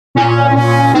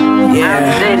Yeah.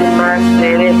 City, my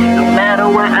city. No matter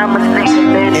what, I'm a stick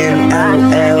with it.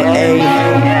 MLA.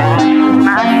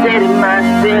 My city, my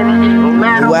city. No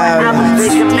matter what, I'm a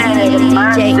stick with it.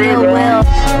 My city.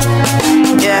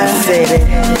 Yeah, city.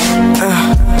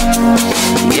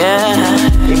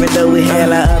 Yeah. Even though we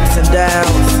had our ups and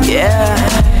downs, Yeah.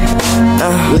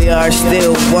 we are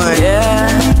still one. Yeah.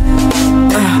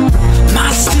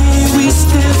 My city we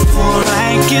stand for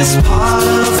like it's part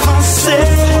of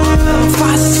ourselves.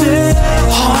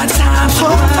 Hard times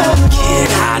for a kid,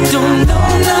 I don't know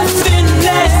nothing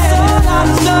else.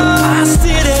 My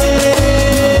city,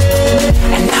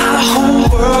 and now the whole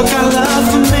world got love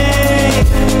for me.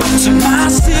 To my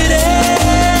city,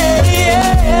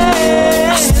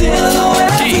 yeah. I still know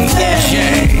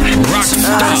everything. I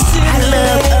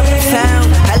love uptown,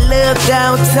 I love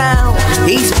downtown,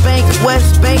 East Bank,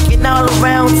 West Bank, and all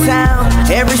around town.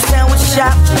 Every sandwich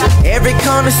shop, every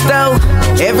corner store,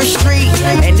 every street,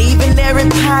 and even every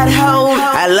pothole.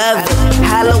 I love it,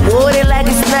 holla water like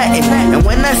it's nothing. And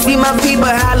when I see my people,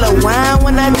 holla wine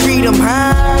when I greet them,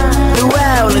 New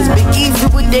Orleans, Big Easy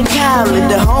with their collar,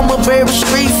 the home of every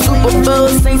street, Super Bowl,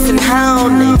 Saints and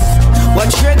Hounders. One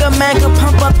trigger man can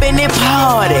pump up in it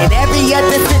party. And every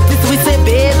other sentence we say,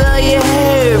 baby, you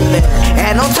heard me.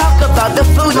 And don't talk about the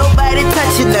food, nobody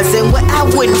touching us. And what I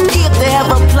wouldn't give to have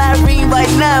a Plyrene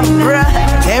right now, bruh.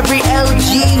 Every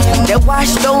LG that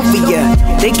washed over you,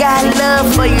 they got love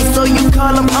for you, so you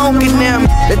call them owning them.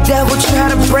 The devil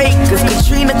try to break us,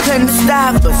 Katrina couldn't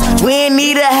stop us. We ain't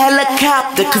need a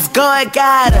helicopter, cause God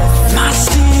got us. My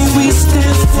city we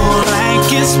stand for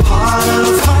like it's part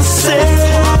of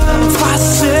ourselves.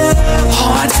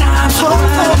 Hard times for a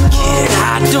kid,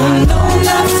 I don't know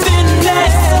nothing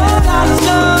else.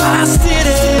 My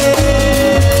city,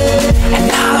 and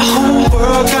now the whole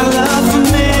world got love for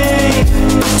me.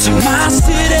 To my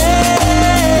city,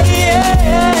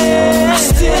 yeah. I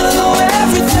still know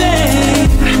everything.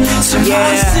 To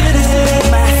my city,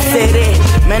 my city.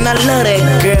 Man, I love that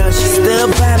girl, she still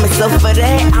by me, so for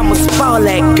that, I'ma spoil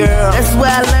that girl. That's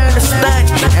where I learned to stunt,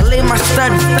 and lay my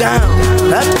stunts down.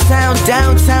 Uptown,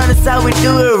 downtown, that's how we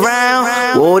do it around.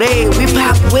 Whoa, we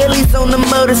pop wheelies on the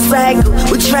motorcycle.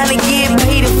 We tryna get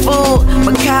paid in full,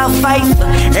 but Kyle Pfeiffer.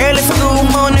 Early school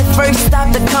morning, first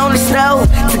stop the corner store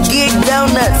to get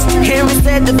donuts. Henry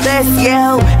said the best,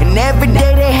 yo. And every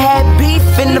day they had beef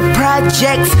in the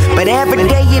projects, but every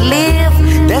day you live,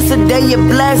 that's a day you're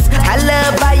blessed. I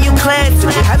love how you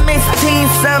classic. I miss Teen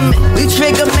Summit. We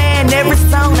trigger man every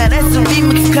song. Now that's a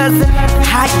remix, cousin.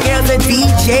 Hot girls and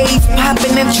DJs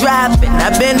popping and dropping.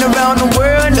 I've been around the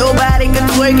world, nobody can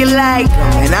twerk it like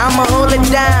them. And I'ma hold it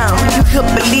down. You could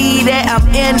believe that I'm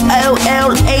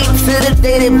NLLA to the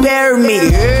day they bury me.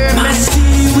 My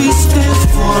city we stand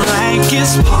for like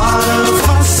it's part of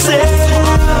ourselves.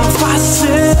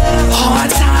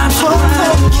 Hard times for a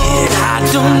kid, I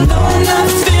don't know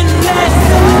nothing else.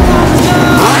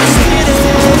 My city,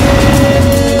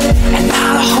 and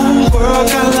now the whole world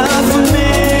got love for me.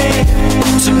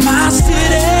 To my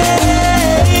city,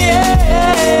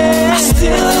 yeah. I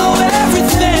still know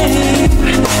everything.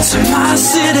 To my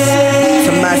city,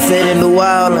 New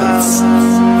Orleans.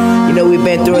 You know we've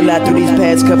been through a lot through these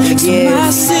past couple of years, my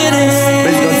city.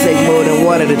 but it's gonna take more than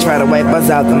water to try to wipe us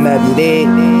out the map, you dig?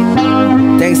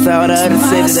 Thanks to all the other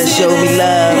cities that showed me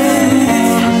love,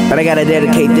 but I gotta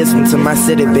dedicate this one to my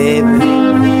city, baby.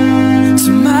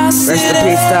 Rest in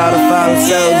peace to all the fallen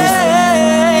soldiers.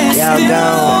 Y'all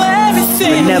gone,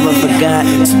 but never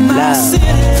forgotten. Love.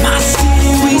 My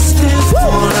city we stand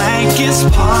for like it's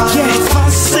part of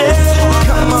ourselves.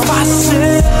 Come on, my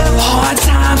city. Hard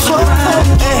times for a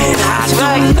kid, I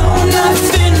don't know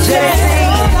nothing else.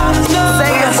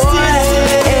 Say it, boy.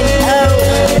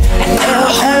 And now the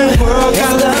whole world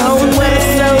got love for me.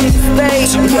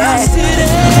 To my city,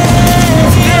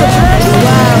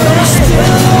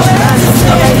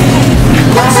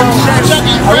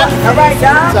 All right,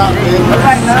 dog. All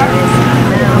right, dog.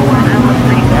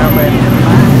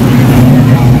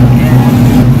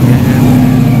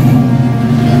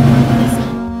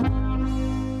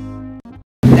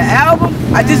 The album,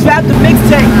 I just dropped the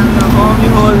mixtape.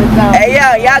 Hey,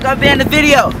 yo, y'all gonna be in the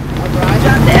video. I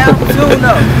dropped the album too,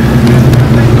 though.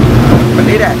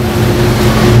 Believe that.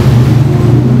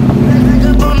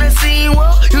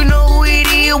 You know who it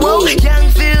is, whoa. Young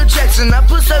Phil Jackson, I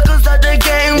put circles out the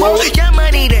game, whoa. Young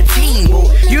money, the team, whoa.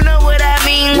 You know what I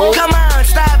mean, whoa. Come on,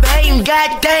 stop hating,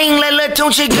 god dang, let Lil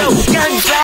Chuckee go. Young